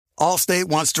Allstate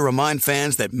wants to remind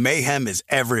fans that mayhem is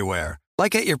everywhere,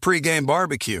 like at your pregame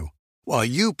barbecue. While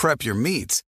you prep your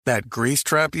meats, that grease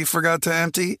trap you forgot to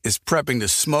empty is prepping to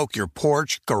smoke your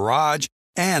porch, garage,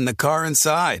 and the car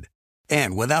inside.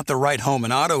 And without the right home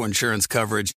and auto insurance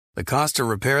coverage, the cost to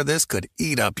repair this could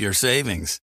eat up your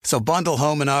savings. So bundle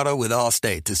home and auto with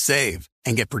Allstate to save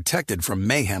and get protected from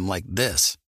mayhem like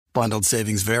this. Bundled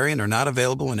savings vary and are not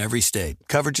available in every state.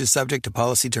 Coverage is subject to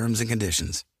policy terms and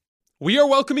conditions. We are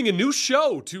welcoming a new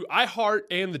show to iHeart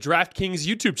and the DraftKings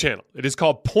YouTube channel. It is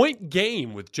called Point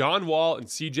Game with John Wall and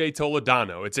CJ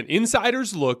Toledano. It's an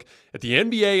insider's look at the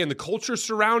NBA and the culture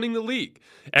surrounding the league.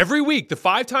 Every week, the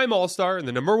five-time All-Star and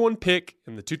the number one pick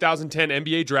in the 2010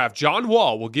 NBA draft, John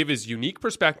Wall, will give his unique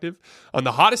perspective on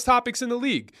the hottest topics in the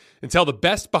league and tell the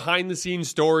best behind-the-scenes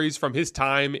stories from his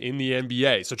time in the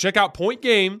NBA. So check out Point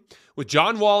Game with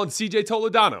John Wall and CJ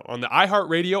Toledano on the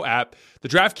iHeartRadio app, the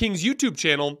DraftKings YouTube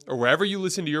channel, or wherever you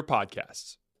listen to your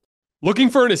podcasts. Looking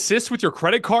for an assist with your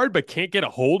credit card but can't get a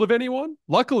hold of anyone?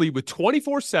 Luckily, with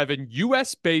 24/7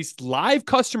 U.S.-based live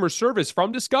customer service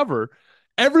from Discover,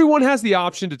 everyone has the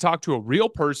option to talk to a real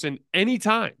person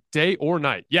anytime, day or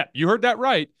night. Yeah, you heard that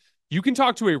right. You can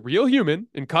talk to a real human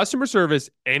in customer service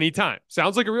anytime.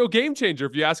 Sounds like a real game changer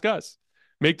if you ask us.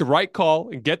 Make the right call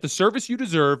and get the service you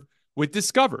deserve with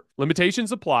Discover.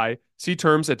 Limitations apply. See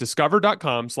terms at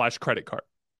discover.com/creditcard.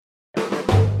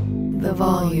 The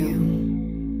volume.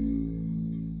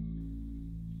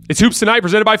 It's Hoops Tonight,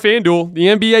 presented by FanDuel. The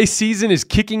NBA season is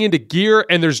kicking into gear,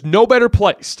 and there's no better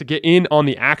place to get in on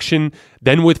the action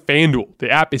than with FanDuel. The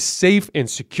app is safe and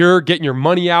secure. Getting your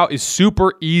money out is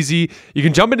super easy. You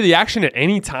can jump into the action at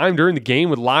any time during the game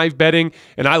with live betting,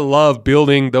 and I love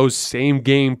building those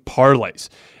same-game parlays.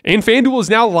 And FanDuel is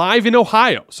now live in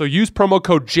Ohio, so use promo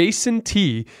code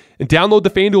JASONT and download the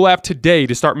FanDuel app today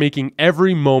to start making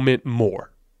every moment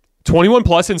more. 21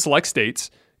 plus in select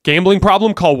states. Gambling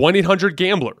problem? Call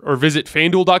 1-800-GAMBLER or visit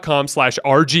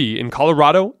FanDuel.com/RG in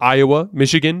Colorado, Iowa,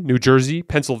 Michigan, New Jersey,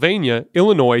 Pennsylvania,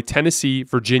 Illinois, Tennessee,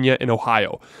 Virginia, and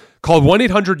Ohio. Call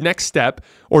 1-800-NEXT-STEP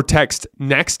or text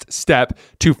NEXT-STEP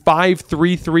to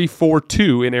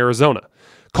 53342 in Arizona.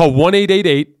 Call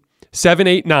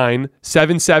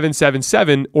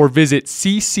 1-888-789-7777 or visit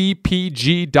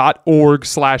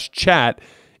ccpg.org/chat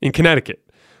in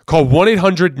Connecticut. Call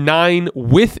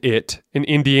 1-800-9-WITH-IT in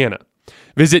Indiana.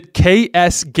 Visit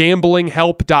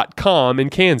ksgamblinghelp.com in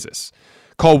Kansas.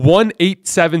 Call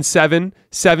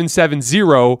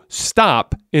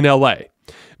 1-877-770-STOP in LA.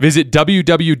 Visit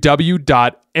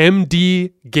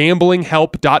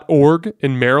www.mdgamblinghelp.org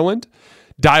in Maryland.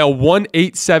 Dial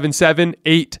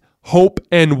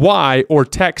 1-877-8-HOPE-NY or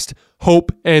text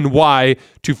HOPE-NY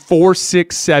to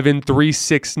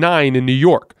 467-369 in New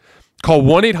York. Call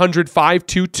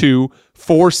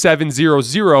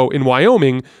 1-800-522-4700 in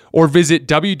Wyoming or visit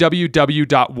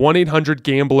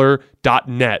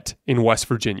www.1800gambler.net in West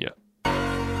Virginia.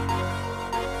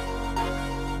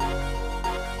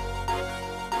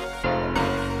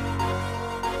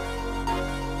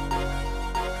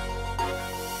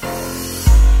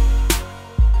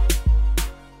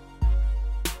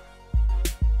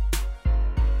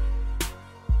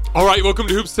 All right, welcome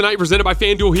to Hoops Tonight, presented by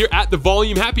FanDuel here at The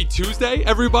Volume. Happy Tuesday,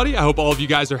 everybody. I hope all of you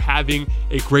guys are having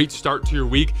a great start to your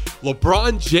week.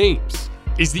 LeBron James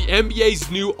is the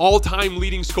NBA's new all-time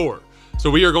leading scorer. So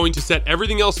we are going to set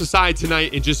everything else aside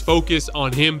tonight and just focus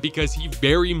on him because he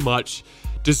very much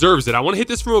deserves it. I want to hit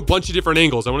this from a bunch of different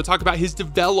angles. I want to talk about his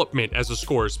development as a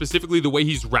scorer, specifically the way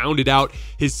he's rounded out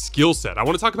his skill set. I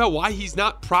want to talk about why he's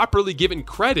not properly given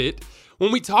credit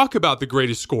when we talk about the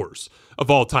greatest scorers of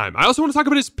all time. I also want to talk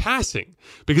about his passing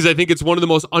because I think it's one of the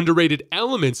most underrated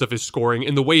elements of his scoring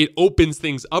and the way it opens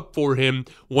things up for him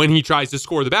when he tries to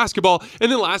score the basketball.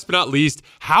 And then last but not least,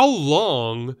 how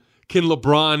long can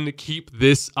LeBron keep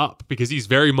this up? Because he's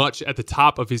very much at the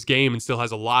top of his game and still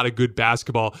has a lot of good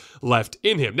basketball left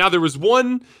in him. Now, there was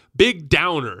one big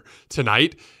downer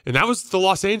tonight, and that was the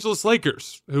Los Angeles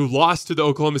Lakers, who lost to the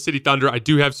Oklahoma City Thunder. I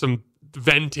do have some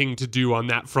venting to do on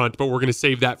that front, but we're going to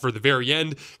save that for the very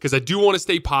end because I do want to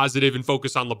stay positive and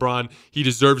focus on LeBron. He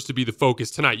deserves to be the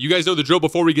focus tonight. You guys know the drill.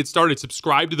 Before we get started,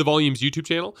 subscribe to the Volume's YouTube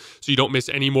channel so you don't miss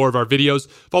any more of our videos.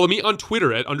 Follow me on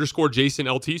Twitter at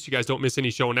 _JasonLT so you guys don't miss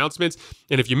any show announcements.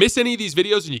 And if you miss any of these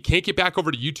videos and you can't get back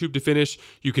over to YouTube to finish,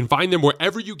 you can find them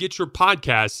wherever you get your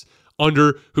podcasts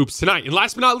under Hoops Tonight. And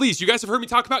last but not least, you guys have heard me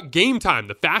talk about Game Time,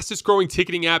 the fastest growing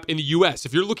ticketing app in the US.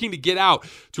 If you're looking to get out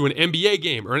to an NBA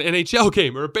game or an NHL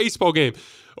game or a baseball game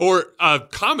or a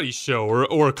comedy show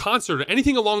or a concert or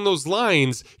anything along those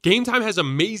lines, Game Time has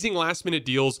amazing last-minute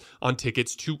deals on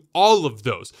tickets to all of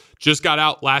those. Just got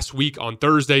out last week on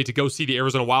Thursday to go see the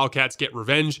Arizona Wildcats get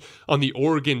revenge on the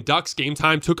Oregon Ducks. Game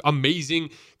Time took amazing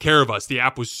care of us. The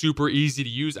app was super easy to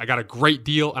use. I got a great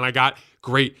deal, and I got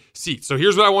great seats. So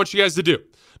here's what I want you guys to do.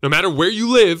 No matter where you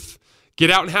live,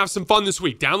 get out and have some fun this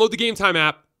week. Download the Game Time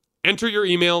app, enter your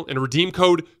email, and redeem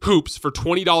code HOOPS for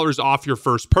 $20 off your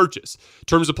first purchase.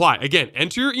 Terms apply. Again,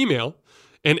 enter your email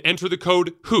and enter the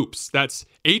code HOOPS. That's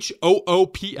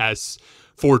HOOPS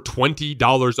for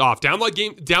 $20 off.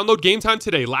 Download Game Time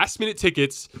today. Last-minute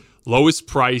tickets, lowest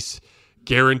price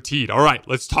guaranteed. All right,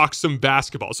 let's talk some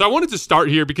basketball. So I wanted to start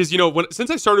here because,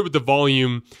 since I started with the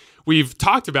volume, we've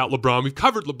talked about LeBron. We've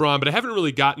covered LeBron, but I haven't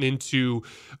really gotten into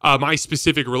my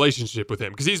specific relationship with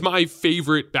him because he's my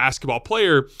favorite basketball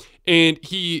player, and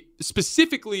he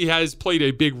specifically has played a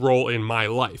big role in my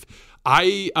life.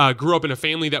 I grew up in a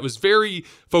family that was very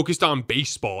focused on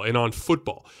baseball and on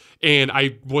football, and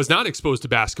I was not exposed to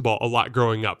basketball a lot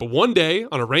growing up. But one day,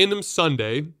 on a random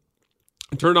Sunday,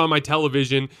 I turned on my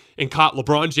television and caught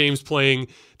LeBron James playing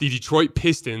the Detroit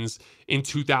Pistons in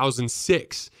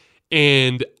 2006.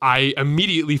 And I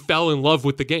immediately fell in love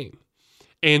with the game.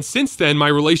 And since then, my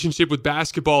relationship with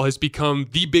basketball has become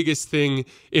the biggest thing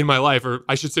in my life, or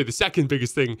I should say the second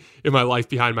biggest thing in my life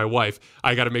behind my wife.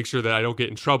 I got to make sure that I don't get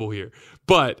in trouble here.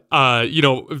 But,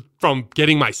 from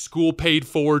getting my school paid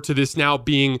for to this now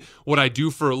being what I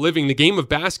do for a living, the game of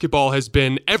basketball has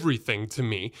been everything to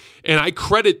me. And I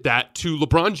credit that to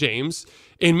LeBron James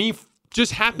and me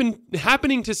just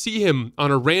happening to see him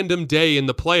on a random day in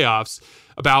the playoffs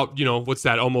about,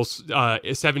 almost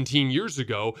 17 years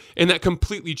ago, and that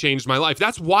completely changed my life.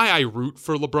 That's why I root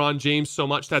for LeBron James so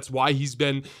much. That's why he's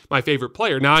been my favorite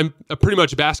player. Now, I'm pretty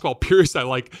much a basketball purist. I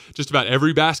like just about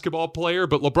every basketball player,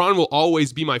 but LeBron will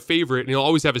always be my favorite, and he'll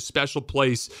always have a special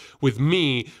place with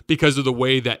me because of the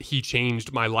way that he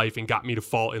changed my life and got me to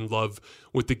fall in love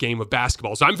with the game of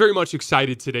basketball. So I'm very much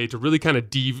excited today to really kind of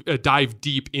dive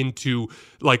deep into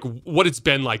what it's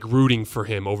been like rooting for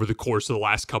him over the course of the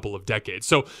last couple of decades.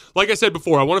 So like I said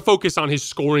before, I want to focus on his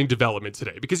scoring development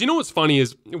today because what's funny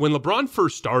is when LeBron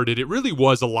first started, it really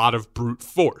was a lot of brute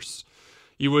force.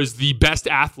 He was the best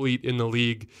athlete in the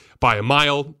league by a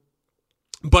mile.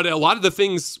 But a lot of the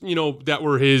things, that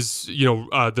were his,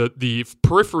 the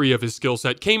periphery of his skill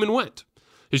set came and went.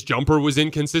 His jumper was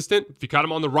inconsistent. If you caught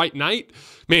him on the right night,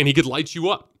 man, he could light you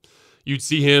up. You'd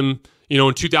see him,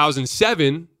 in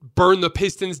 2007, burn the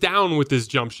Pistons down with his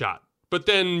jump shot. But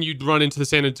then you'd run into the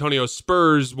San Antonio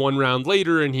Spurs one round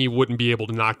later, and he wouldn't be able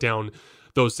to knock down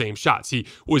those same shots. He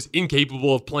was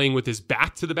incapable of playing with his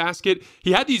back to the basket.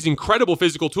 He had these incredible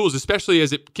physical tools, especially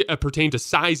as it pertained to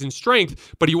size and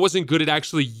strength, but he wasn't good at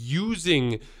actually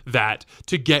using that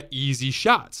to get easy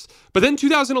shots. But then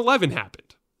 2011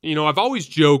 happened. I've always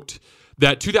joked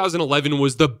that 2011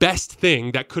 was the best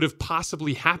thing that could have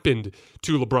possibly happened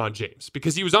to LeBron James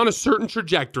because he was on a certain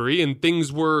trajectory and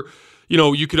things were,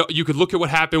 you could look at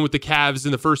what happened with the Cavs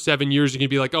in the first 7 years and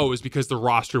you'd be like, oh, it was because the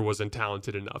roster wasn't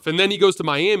talented enough. And then he goes to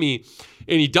Miami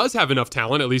and he does have enough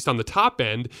talent, at least on the top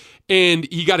end, and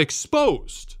he got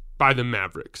exposed by the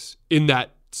Mavericks in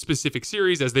that specific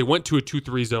series as they went to a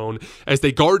 2-3 zone, as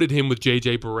they guarded him with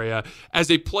JJ Barea,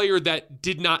 as a player that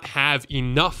did not have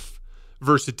enough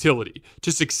versatility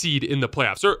to succeed in the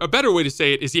playoffs. Or a better way to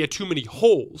say it is he had too many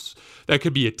holes that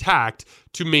could be attacked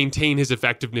to maintain his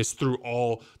effectiveness through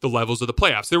all the levels of the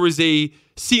playoffs. There was a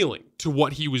ceiling to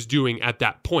what he was doing at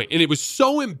that point. And it was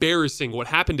so embarrassing what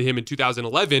happened to him in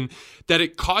 2011 that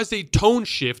it caused a tone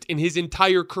shift in his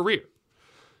entire career.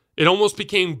 It almost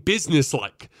became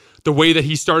businesslike, the way that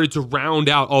he started to round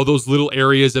out all those little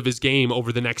areas of his game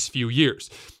over the next few years.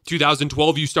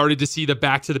 2012, you started to see the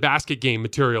back-to-the-basket game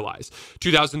materialize.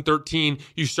 2013,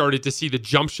 you started to see the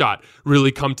jump shot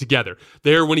really come together.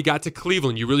 There, when he got to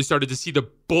Cleveland, you really started to see the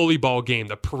bully ball game,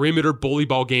 the perimeter bully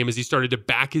ball game, as he started to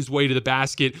back his way to the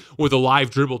basket with a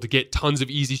live dribble to get tons of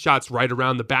easy shots right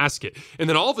around the basket. And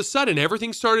then all of a sudden,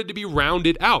 everything started to be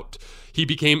rounded out. He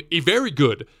became a very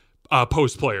good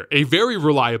post player, a very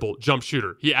reliable jump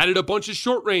shooter. He added a bunch of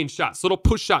short range shots, little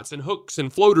push shots and hooks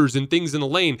and floaters and things in the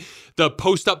lane, the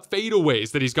post up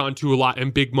fadeaways that he's gone to a lot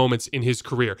in big moments in his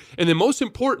career. And then most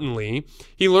importantly,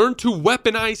 he learned to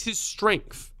weaponize his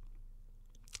strength.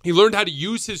 He learned how to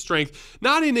use his strength,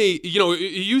 not in a,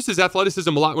 he used his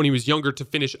athleticism a lot when he was younger to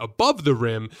finish above the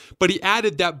rim, but he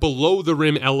added that below the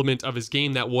rim element of his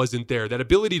game that wasn't there, that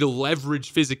ability to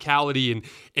leverage physicality and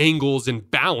angles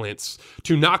and balance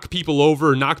to knock people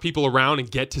over, knock people around, and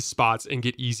get to spots and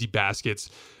get easy baskets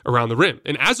around the rim.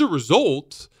 And as a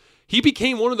result, he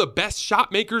became one of the best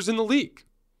shot makers in the league.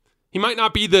 He might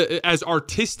not be as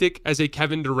artistic as a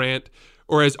Kevin Durant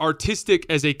or as artistic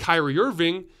as a Kyrie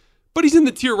Irving, but he's in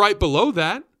the tier right below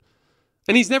that.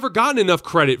 And he's never gotten enough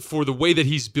credit for the way that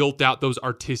he's built out those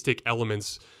artistic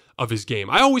elements of his game.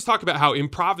 I always talk about how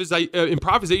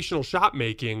improvisational shot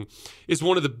making is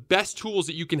one of the best tools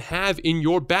that you can have in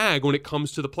your bag when it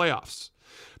comes to the playoffs.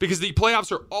 Because the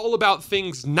playoffs are all about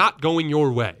things not going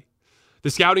your way. The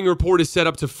scouting report is set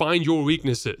up to find your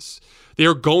weaknesses. They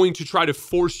are going to try to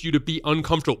force you to be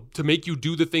uncomfortable, to make you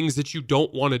do the things that you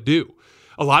don't want to do.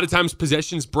 A lot of times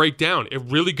possessions break down. In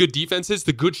really good defenses,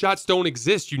 the good shots don't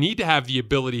exist. You need to have the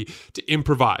ability to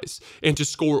improvise and to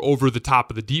score over the top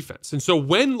of the defense. And so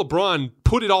when LeBron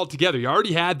put it all together, he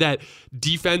already had that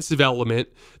defensive element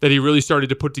that he really started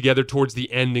to put together towards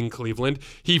the end in Cleveland.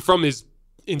 He, from his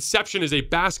inception as a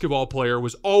basketball player,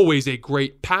 was always a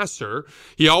great passer.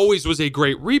 He always was a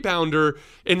great rebounder.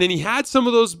 And then he had some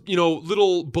of those,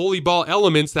 little bully ball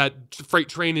elements, that freight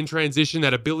train in transition,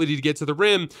 that ability to get to the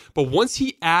rim. But once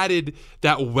he added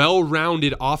that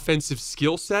well-rounded offensive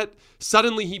skill set,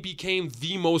 suddenly he became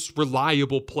the most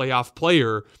reliable playoff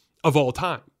player of all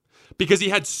time, because he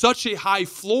had such a high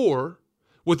floor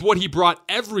with what he brought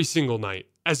every single night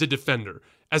as a defender,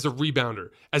 as a rebounder,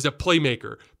 as a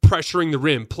playmaker, pressuring the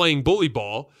rim, playing bully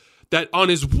ball, that on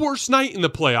his worst night in the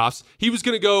playoffs, he was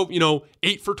going to go,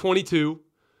 8 for 22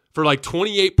 for like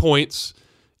 28 points,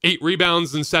 8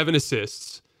 rebounds and 7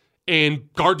 assists,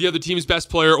 and guard the other team's best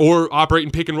player or operate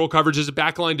in pick and roll coverage as a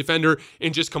backline defender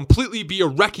and just completely be a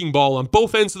wrecking ball on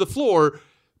both ends of the floor,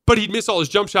 but he'd miss all his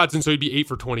jump shots, and so he'd be 8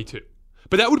 for 22.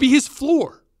 But that would be his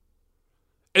floor.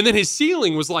 And then his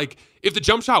ceiling was like, if the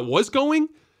jump shot was going,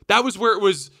 that was where it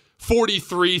was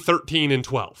 43, 13, and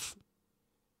 12.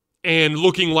 And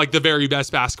looking like the very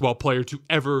best basketball player to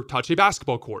ever touch a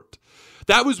basketball court.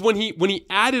 That was when he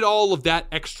added all of that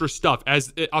extra stuff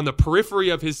as on the periphery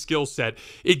of his skill set.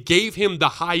 It gave him the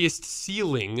highest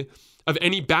ceiling of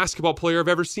any basketball player I've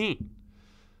ever seen.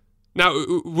 Now,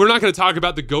 we're not going to talk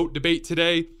about the GOAT debate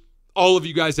today. All of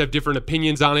you guys have different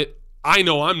opinions on it. I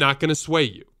know I'm not going to sway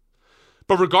you.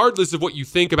 But regardless of what you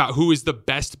think about who is the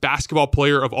best basketball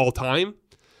player of all time,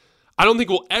 I don't think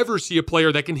we'll ever see a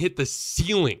player that can hit the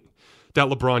ceiling that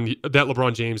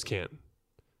LeBron James can.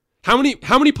 How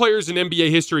many players in NBA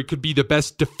history could be the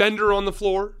best defender on the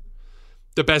floor,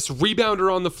 the best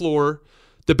rebounder on the floor,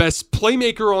 the best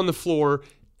playmaker on the floor,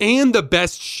 and the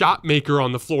best shot maker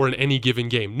on the floor in any given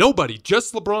game? Nobody,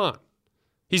 just LeBron.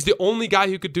 He's the only guy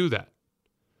who could do that.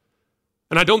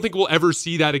 And I don't think we'll ever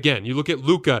see that again. You look at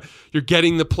Luka, you're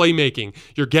getting the playmaking,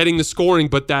 you're getting the scoring,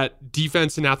 but that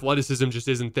defense and athleticism just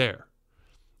isn't there.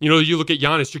 You look at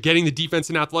Giannis, you're getting the defense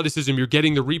and athleticism, you're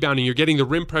getting the rebounding, you're getting the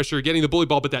rim pressure, you're getting the bully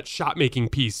ball, but that shot-making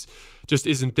piece just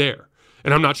isn't there.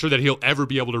 And I'm not sure that he'll ever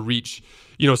be able to reach,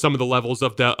 some of the levels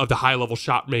of the high-level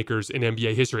shot makers in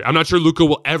NBA history. I'm not sure Luka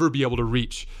will ever be able to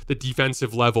reach the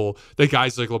defensive level that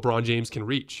guys like LeBron James can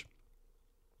reach.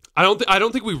 I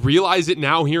don't think we realize it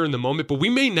now here in the moment, but we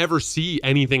may never see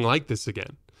anything like this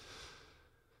again.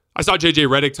 I saw JJ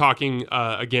Redick talking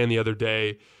again the other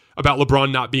day about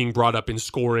LeBron not being brought up in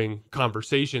scoring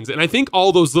conversations. And I think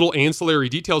all those little ancillary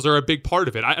details are a big part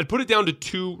of it. I'd put it down to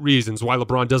 2 reasons why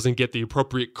LeBron doesn't get the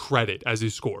appropriate credit as a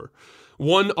scorer.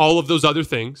 One, all of those other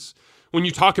things. When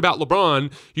you talk about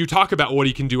LeBron, you talk about what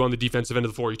he can do on the defensive end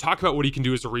of the floor. You talk about what he can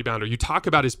do as a rebounder. You talk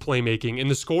about his playmaking, and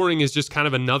the scoring is just kind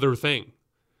of another thing.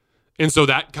 And so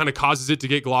that kind of causes it to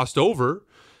get glossed over.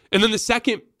 And then the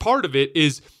second part of it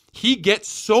is he gets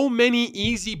so many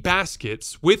easy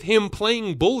baskets with him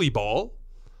playing bully ball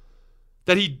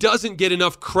that he doesn't get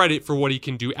enough credit for what he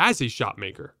can do as a shot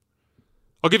maker.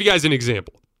 I'll give you guys an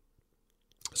example.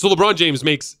 So LeBron James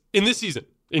makes, in this season,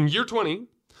 in year 20,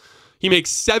 he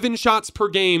makes 7 shots per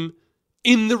game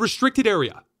in the restricted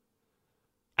area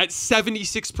at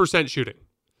 76% shooting.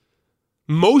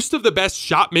 Most of the best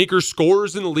shot maker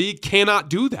scorers in the league cannot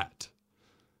do that.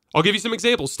 I'll give you some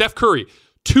examples. Steph Curry,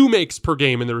 2 makes per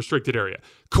game in the restricted area.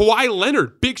 Kawhi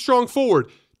Leonard, big, strong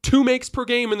forward, 2 makes per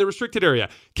game in the restricted area.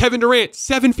 Kevin Durant,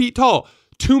 7 feet tall,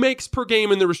 2 makes per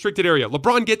game in the restricted area.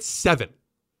 LeBron gets 7.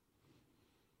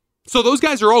 So those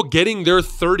guys are all getting their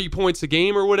 30 points a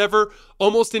game or whatever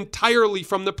almost entirely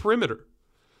from the perimeter.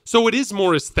 So it is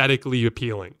more aesthetically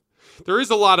appealing. There is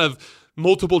a lot of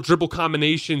multiple dribble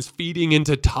combinations feeding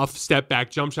into tough step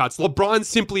back jump shots. LeBron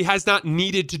simply has not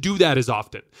needed to do that as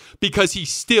often because he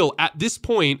still, at this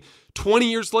point, 20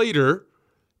 years later,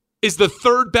 is the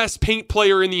third best paint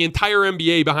player in the entire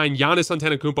NBA behind Giannis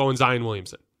Antetokounmpo and Zion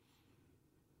Williamson.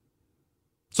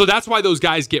 So that's why those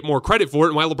guys get more credit for it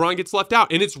and why LeBron gets left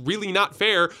out. And it's really not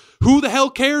fair. Who the hell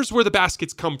cares where the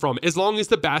baskets come from as long as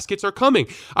the baskets are coming?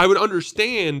 I would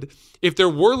understand if there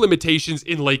were limitations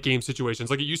in late game situations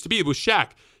like it used to be with Shaq.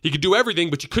 He could do everything,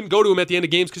 but you couldn't go to him at the end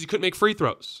of games because he couldn't make free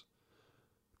throws.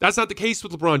 That's not the case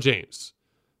with LeBron James.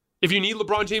 If you need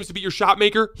LeBron James to be your shot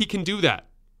maker, he can do that.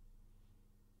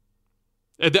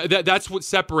 That's what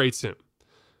separates him.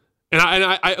 And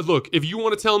I look, if you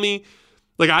want to tell me,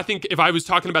 like, I think if I was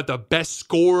talking about the best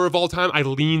scorer of all time, I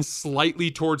lean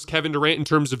slightly towards Kevin Durant in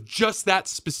terms of just that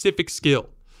specific skill.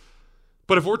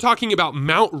 But if we're talking about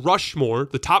Mount Rushmore,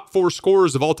 the top 4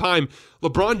 scorers of all time,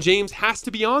 LeBron James has to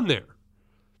be on there.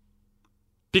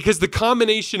 Because the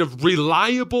combination of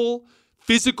reliable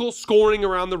physical scoring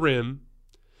around the rim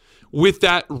with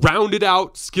that rounded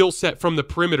out skill set from the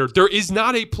perimeter, there is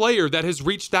not a player that has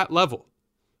reached that level.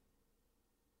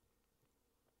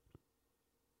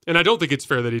 And I don't think it's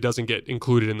fair that he doesn't get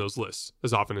included in those lists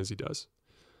as often as he does.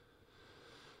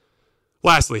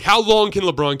 Lastly, how long can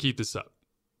LeBron keep this up?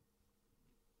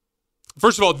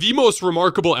 First of all, the most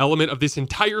remarkable element of this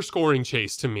entire scoring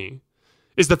chase to me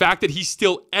is the fact that he's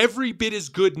still every bit as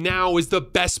good now as the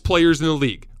best players in the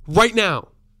league. Right now.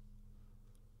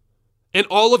 And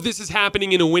all of this is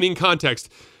happening in a winning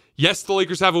context. Yes, the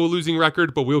Lakers have a losing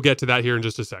record, but we'll get to that here in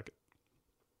just a second.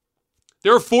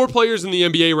 There are 4 players in the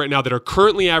NBA right now that are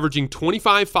currently averaging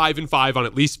 25, 5, and 5 on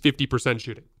at least 50%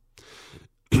 shooting.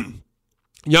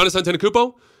 Giannis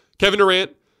Antetokounmpo, Kevin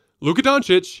Durant, Luka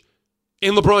Doncic,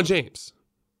 and LeBron James.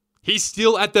 He's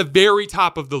still at the very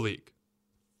top of the league.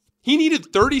 He needed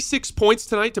 36 points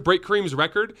tonight to break Kareem's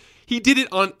record. He did it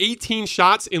on 18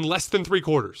 shots in less than 3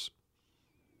 quarters.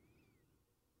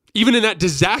 Even in that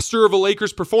disaster of a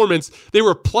Lakers performance, they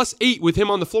were plus 8 with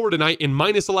him on the floor tonight and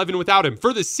minus 11 without him.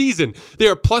 For the season, they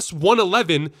are plus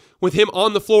 111 with him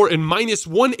on the floor and minus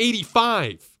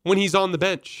 185 when he's on the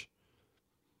bench.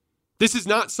 This is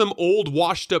not some old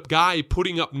washed up guy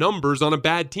putting up numbers on a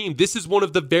bad team. This is one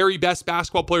of the very best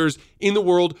basketball players in the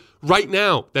world right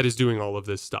now that is doing all of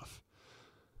this stuff.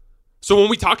 So when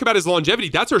we talk about his longevity,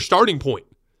 that's our starting point.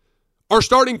 Our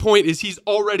starting point is he's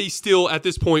already still, at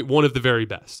this point, one of the very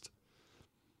best.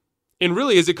 And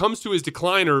really, as it comes to his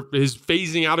decline or his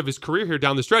phasing out of his career here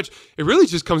down the stretch, it really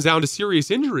just comes down to serious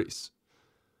injuries.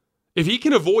 If he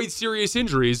can avoid serious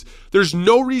injuries, there's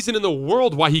no reason in the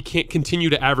world why he can't continue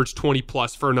to average 20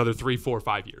 plus for another 3, 4,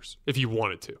 5 years, if he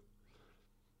wanted to.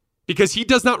 Because he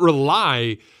does not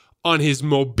rely on his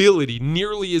mobility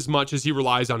nearly as much as he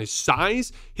relies on his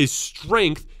size, his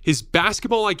strength, his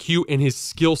basketball IQ, and his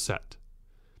skill set.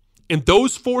 And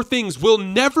those 4 things will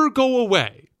never go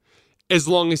away as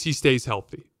long as he stays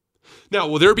healthy. Now,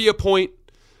 will there be a point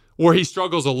where he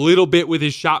struggles a little bit with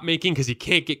his shot making because he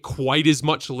can't get quite as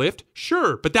much lift?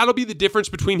 Sure, but that'll be the difference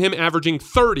between him averaging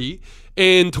 30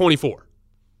 and 24.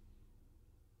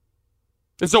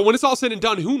 And so when it's all said and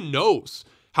done, who knows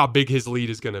how big his lead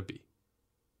is going to be?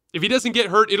 If he doesn't get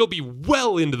hurt, it'll be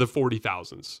well into the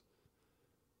 40,000s.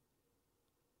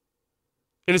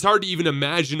 And it's hard to even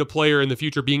imagine a player in the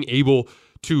future being able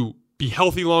to be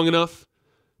healthy long enough,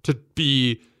 to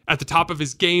be at the top of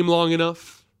his game long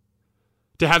enough,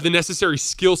 to have the necessary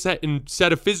skill set and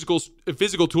set of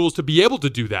physical tools to be able to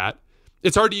do that.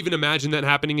 It's hard to even imagine that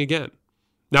happening again.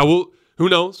 Now, who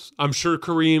knows? I'm sure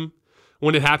Kareem,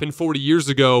 when it happened 40 years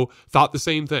ago, thought the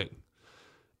same thing.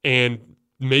 And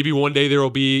maybe one day there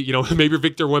will be, maybe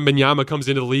Victor Wembanyama comes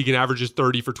into the league and averages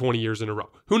 30 for 20 years in a row.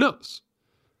 Who knows?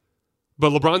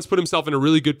 But LeBron's put himself in a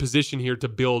really good position here to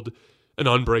build an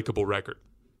unbreakable record.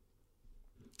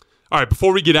 All right,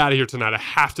 before we get out of here tonight, I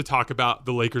have to talk about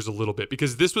the Lakers a little bit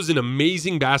because this was an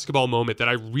amazing basketball moment that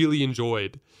I really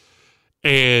enjoyed.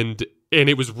 And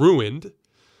it was ruined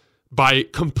by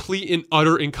complete and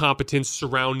utter incompetence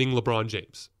surrounding LeBron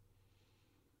James.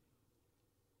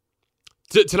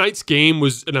 Tonight's game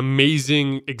was an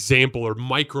amazing example or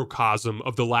microcosm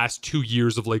of the last 2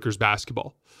 years of Lakers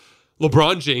basketball.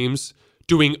 LeBron James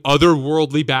doing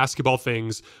otherworldly basketball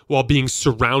things while being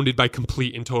surrounded by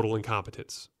complete and total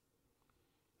incompetence.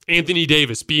 Anthony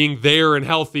Davis being there and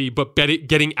healthy, but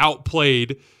getting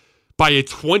outplayed by a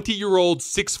 20-year-old,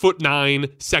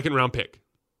 6'9" second-round pick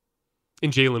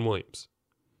in Jalen Williams.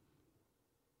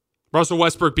 Russell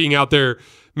Westbrook being out there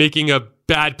making a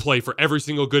bad play for every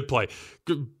single good play.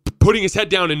 putting his head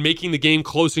down and making the game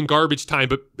close in garbage time,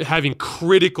 but having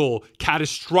critical,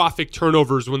 catastrophic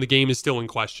turnovers when the game is still in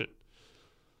question.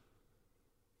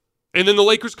 And then the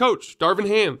Lakers coach, Darvin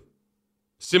Ham.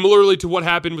 Similarly to what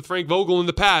happened with Frank Vogel in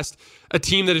the past, a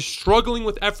team that is struggling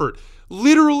with effort,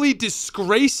 literally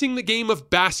disgracing the game of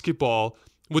basketball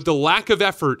with the lack of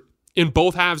effort in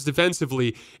both halves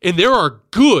defensively. And there are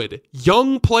good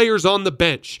young players on the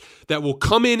bench that will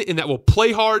come in and that will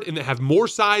play hard and that have more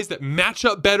size, that match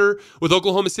up better with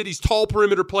Oklahoma City's tall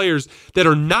perimeter players that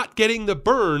are not getting the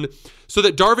burn, so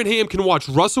that Darvin Ham can watch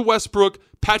Russell Westbrook,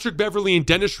 Patrick Beverley, and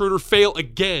Dennis Schroeder fail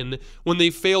again when they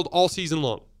failed all season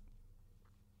long.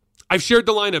 I've shared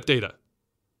the lineup data.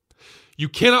 You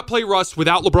cannot play Russ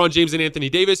without LeBron James and Anthony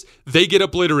Davis. They get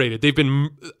obliterated. They've been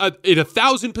in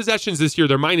 1,000 possessions this year.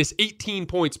 They're minus 18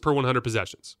 points per 100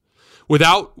 possessions.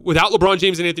 Without LeBron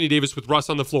James and Anthony Davis with Russ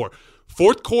on the floor.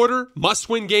 Fourth quarter,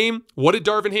 must-win game. What did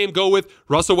Darvin Ham go with?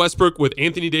 Russell Westbrook with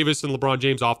Anthony Davis and LeBron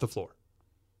James off the floor.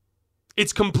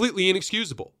 It's completely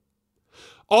inexcusable.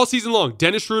 All season long,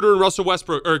 Dennis Schroeder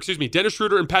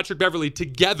and Patrick Beverley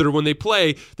together when they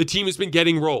play, the team has been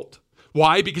getting rolled.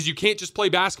 Why? Because you can't just play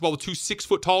basketball with 2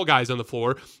 6-foot-tall guys on the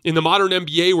floor in the modern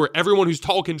NBA where everyone who's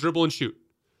tall can dribble and shoot.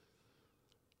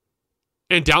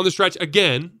 And down the stretch,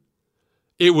 again,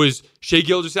 it was Shai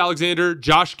Gilgeous-Alexander,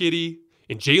 Josh Giddey,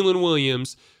 and Jalen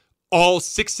Williams, all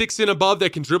 6'6" and above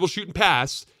that can dribble, shoot, and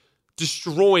pass,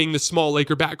 destroying the small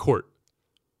Laker backcourt.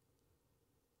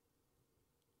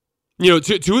 You know,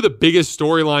 two of the biggest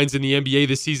storylines in the NBA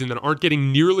this season that aren't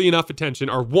getting nearly enough attention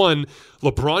are, one,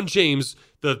 LeBron James,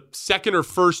 the second or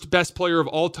first best player of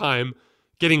all time,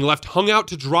 getting left hung out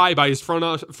to dry by his front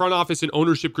office and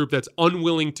ownership group that's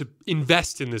unwilling to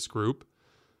invest in this group.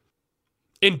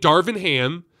 And Darvin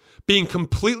Ham being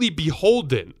completely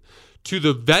beholden to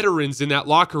the veterans in that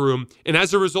locker room, and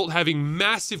as a result having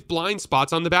massive blind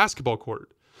spots on the basketball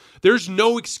court. There's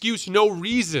no excuse, no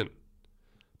reason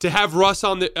to have Russ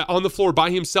on the floor by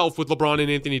himself with LeBron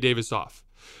and Anthony Davis off.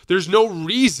 There's no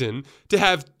reason to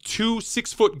have 2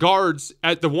 6-foot guards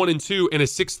at the 1 and 2 and a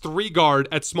 6'3" guard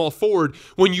at small forward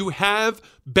when you have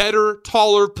better,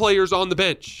 taller players on the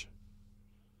bench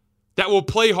that will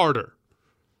play harder.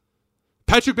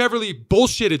 Patrick Beverley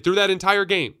bullshitted through that entire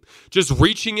game, just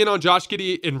reaching in on Josh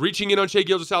Giddey and reaching in on Shai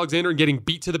Gilgeous-Alexander and getting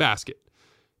beat to the basket.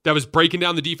 That was breaking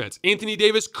down the defense. Anthony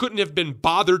Davis couldn't have been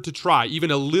bothered to try even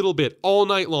a little bit all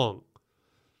night long.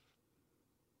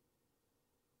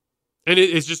 And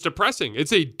it's just depressing.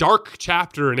 It's a dark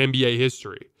chapter in NBA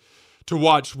history to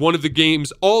watch one of the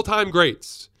game's all-time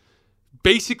greats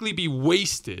basically be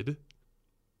wasted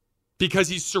because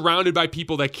he's surrounded by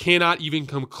people that cannot even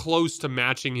come close to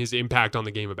matching his impact on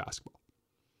the game of basketball.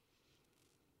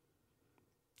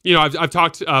 You know, I've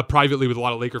talked privately with a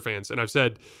lot of Laker fans, and I've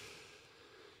said,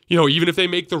 you know, even if they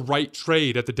make the right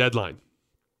trade at the deadline,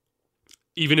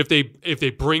 even if they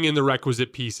bring in the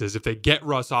requisite pieces, if they get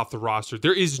Russ off the roster,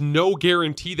 there is no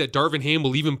guarantee that Darvin Ham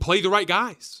will even play the right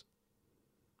guys.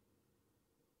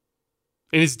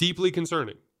 And it's deeply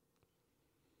concerning.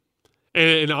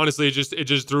 And honestly, it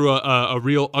just threw a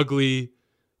real ugly,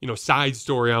 you know, side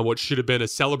story on what should have been a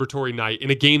celebratory night in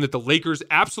a game that the Lakers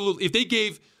absolutely, if they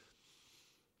gave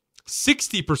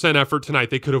 60% effort tonight,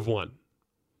 they could have won.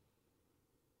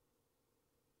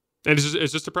 And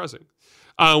it's just depressing.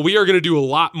 We are going to do a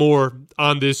lot more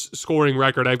on this scoring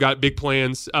record. I've got big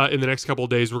plans in the next couple of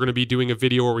days. We're going to be doing a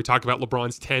video where we talk about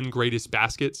LeBron's 10 greatest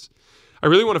baskets. I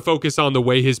really want to focus on the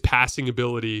way his passing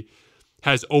ability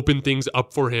has opened things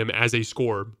up for him as a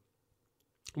scorer.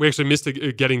 We actually missed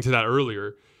getting to that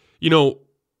earlier. You know,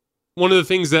 one of the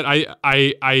things that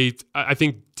I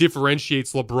think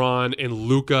differentiates LeBron and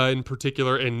Luka in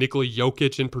particular and Nikola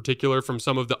Jokic in particular from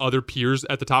some of the other peers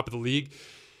at the top of the league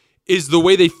is the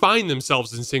way they find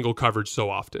themselves in single coverage so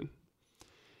often.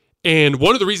 And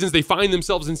one of the reasons they find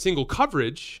themselves in single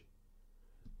coverage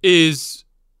is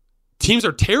teams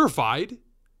are terrified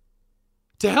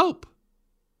to help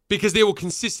because they will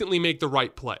consistently make the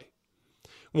right play.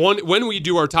 When we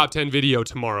do our top 10 video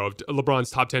tomorrow of LeBron's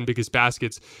top 10 biggest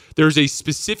baskets, there's a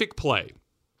specific play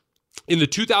in the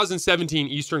 2017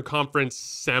 Eastern Conference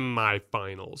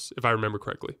semifinals, if I remember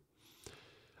correctly.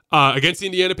 Against the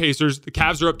Indiana Pacers, the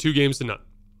Cavs are up 2-0.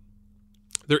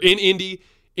 They're in Indy.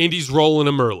 Indy's rolling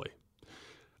them early.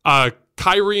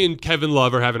 Kyrie and Kevin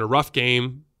Love are having a rough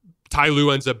game. Ty Lue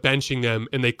ends up benching them,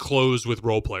 and they close with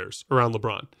role players around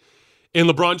LeBron. And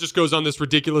LeBron just goes on this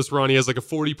ridiculous run. He has like a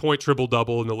 40-point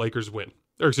triple-double, and the Lakers win.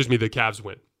 Or excuse me, the Cavs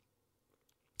win.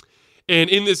 And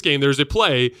in this game, there's a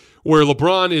play where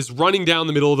LeBron is running down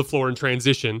the middle of the floor in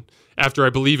transition after, I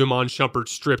believe, Iman Shumpert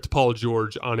stripped Paul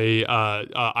George on a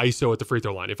ISO at the free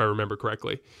throw line, if I remember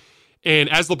correctly. And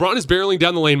as LeBron is barreling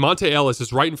down the lane, Monte Ellis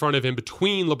is right in front of him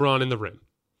between LeBron and the rim.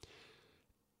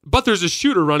 But there's a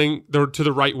shooter running to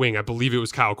the right wing. I believe it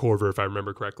was Kyle Korver, if I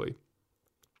remember correctly.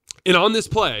 And on this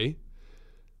play,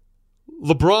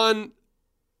 LeBron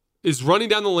is running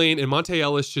down the lane and Monte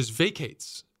Ellis just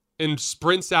vacates and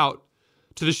sprints out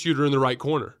to the shooter in the right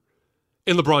corner.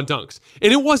 And LeBron dunks.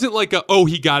 And it wasn't like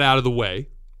he got out of the way.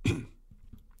 It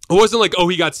wasn't like,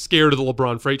 he got scared of the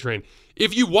LeBron freight train.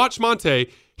 If you watch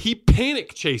Monte, he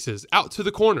panic chases out to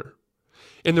the corner.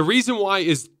 And the reason why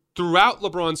is throughout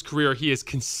LeBron's career, he has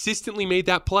consistently made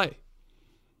that play.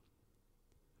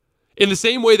 In the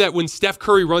same way that when Steph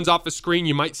Curry runs off the screen,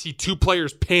 you might see two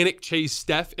players panic chase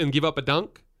Steph and give up a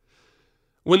dunk.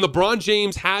 When LeBron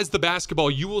James has the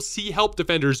basketball, you will see help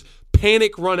defenders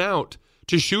panic run out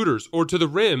to shooters or to the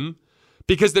rim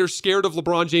because they're scared of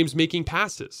LeBron James making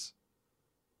passes.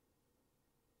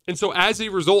 And so as a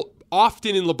result,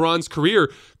 often in LeBron's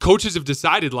career, coaches have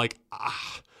decided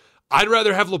I'd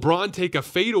rather have LeBron take a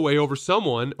fadeaway over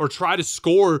someone or try to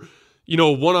score,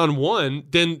 one-on-one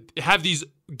than have these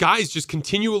guys just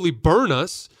continually burn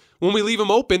us when we leave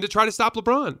him open to try to stop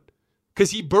LeBron,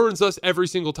 because he burns us every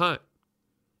single time.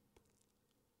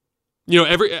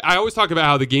 I always talk about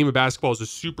how the game of basketball is a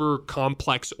super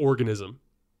complex organism.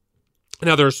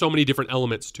 Now, there are so many different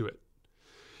elements to it,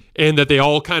 and that they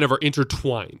all kind of are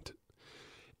intertwined.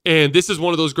 And this is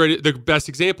one of the best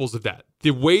examples of that.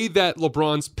 The way that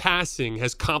LeBron's passing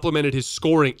has complemented his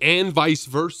scoring and vice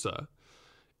versa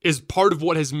is part of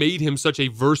what has made him such a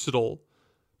versatile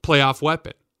playoff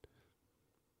weapon.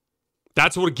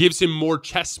 That's what gives him more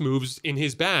chess moves in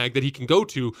his bag that he can go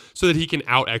to so that he can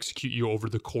out-execute you over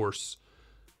the course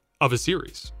of a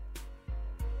series.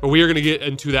 But we are going to get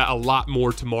into that a lot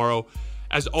more tomorrow.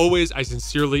 As always, I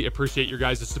sincerely appreciate your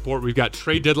guys' support. We've got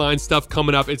trade deadline stuff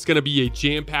coming up. It's going to be a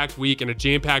jam-packed week and a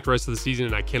jam-packed rest of the season,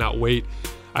 and I cannot wait.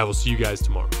 I will see you guys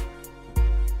tomorrow.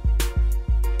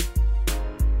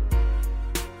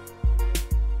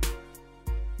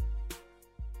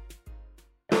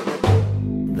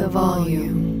 The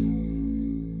volume.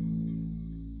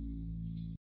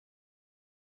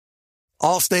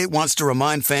 Allstate wants to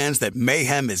remind fans that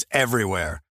mayhem is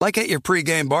everywhere, like at your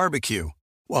pregame barbecue.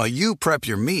 While you prep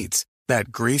your meats,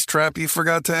 that grease trap you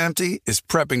forgot to empty is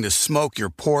prepping to smoke your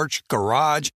porch,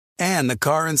 garage, and the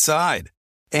car inside.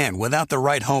 And without the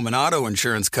right home and auto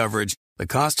insurance coverage, the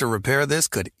cost to repair this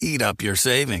could eat up your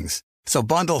savings. So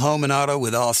bundle home and auto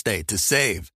with Allstate to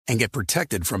save and get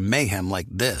protected from mayhem like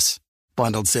this.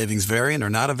 Bundled savings vary and are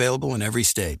not available in every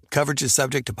state. Coverage is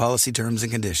subject to policy terms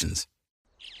and conditions.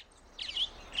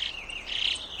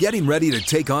 Getting ready to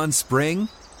take on spring?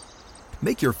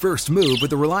 Make your first move with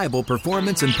the reliable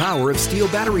performance and power of Steel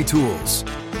battery tools.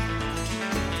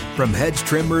 From hedge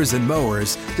trimmers and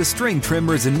mowers to string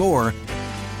trimmers and more,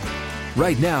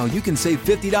 right now you can save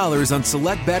 $50 on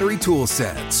select battery tool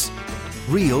sets.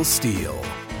 Real Steel.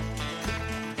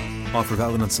 Offer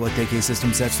valid on select AK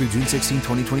system sets through June 16,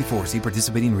 2024. See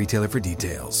participating retailer for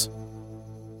details.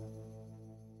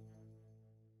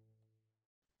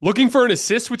 Looking for an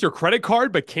assist with your credit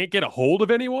card but can't get a hold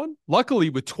of anyone? Luckily,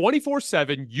 with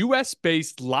 24/7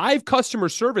 US-based live customer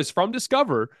service from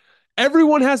Discover,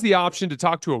 everyone has the option to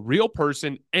talk to a real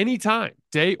person anytime,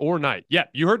 day or night. Yeah,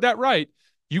 you heard that right.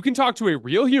 You can talk to a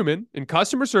real human in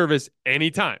customer service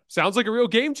anytime. Sounds like a real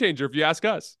game changer if you ask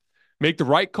us. Make the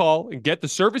right call and get the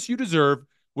service you deserve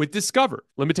with Discover.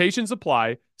 Limitations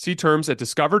apply. See terms at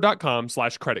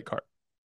discover.com/creditcard.